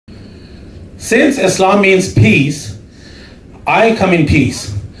Since Islam means peace, I come in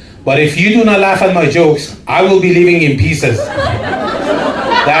peace. But if you do not laugh at my jokes, I will be leaving in pieces.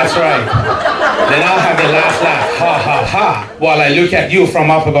 That's right. Then I'll have the last laugh, ha ha ha, while I look at you from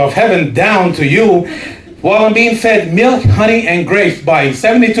up above heaven down to you, while I'm being fed milk, honey, and grapes by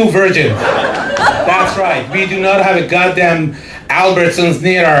 72 virgins. That's right. We do not have a goddamn Albertsons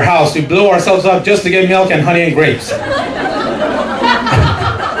near our house. We blow ourselves up just to get milk and honey and grapes.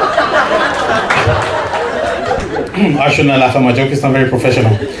 I should not laugh at my joke. It's not very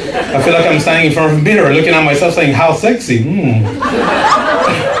professional. I feel like I'm standing in front of a mirror looking at myself saying, how sexy.